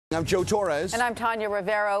I'm Joe Torres. And I'm Tanya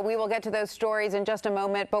Rivero. We will get to those stories in just a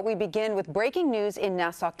moment, but we begin with breaking news in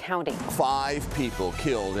Nassau County. 5 people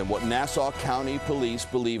killed in what Nassau County police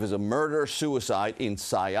believe is a murder-suicide in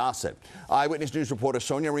Syosset. Eyewitness News reporter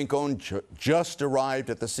Sonia Rincon just arrived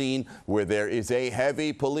at the scene where there is a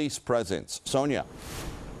heavy police presence. Sonia.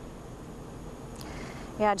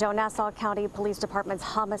 Yeah, Joe, Nassau County Police Department's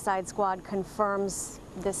homicide squad confirms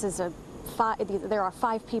this is there are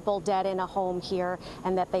 5 people dead in a home here,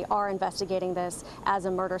 and that they are investigating this as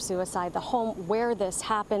a murder-suicide. The home where this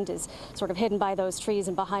happened is sort of hidden by those trees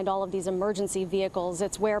and behind all of these emergency vehicles.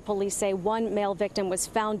 It's where police say one male victim was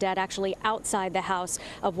found dead actually outside the house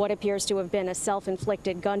of what appears to have been a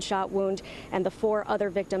self-inflicted gunshot wound, and the 4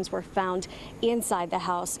 other victims were found inside the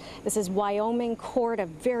house. This is Wyoming Court, a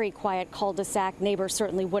very quiet cul-de-sac. Neighbors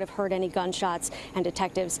certainly would have heard any gunshots, and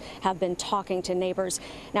detectives have been talking to neighbors.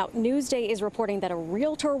 Now, Newsday is reporting that a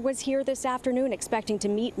realtor was here this afternoon expecting to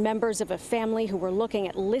meet members of a family who were looking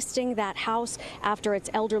at listing that house after its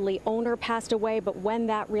elderly owner passed away. But when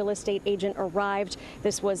that real estate agent arrived,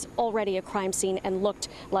 this was already a crime scene and looked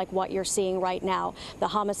like what you're seeing right now. The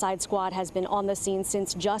homicide squad has been on the scene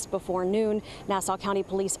since just before noon. Nassau County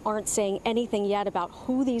Police aren't saying anything yet about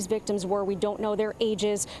who these victims were. We don't know their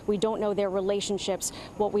ages. We don't know their relationships.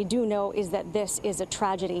 What we do know is that this is a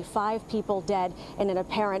tragedy. 5 people dead in an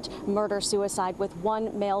apparent murder-suicide, with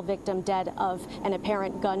one male victim dead of an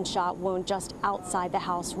apparent gunshot wound just outside the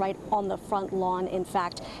house, right on the front lawn, in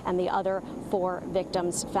fact, and the other 4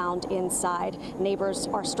 victims found inside. Neighbors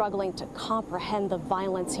are struggling to comprehend the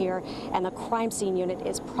violence here, and the crime scene unit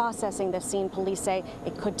is processing the scene. Police say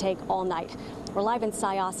it could take all night. We're live in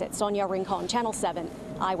Syosset. Sonia Rincon, Channel 7,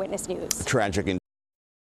 Eyewitness News. Tragic.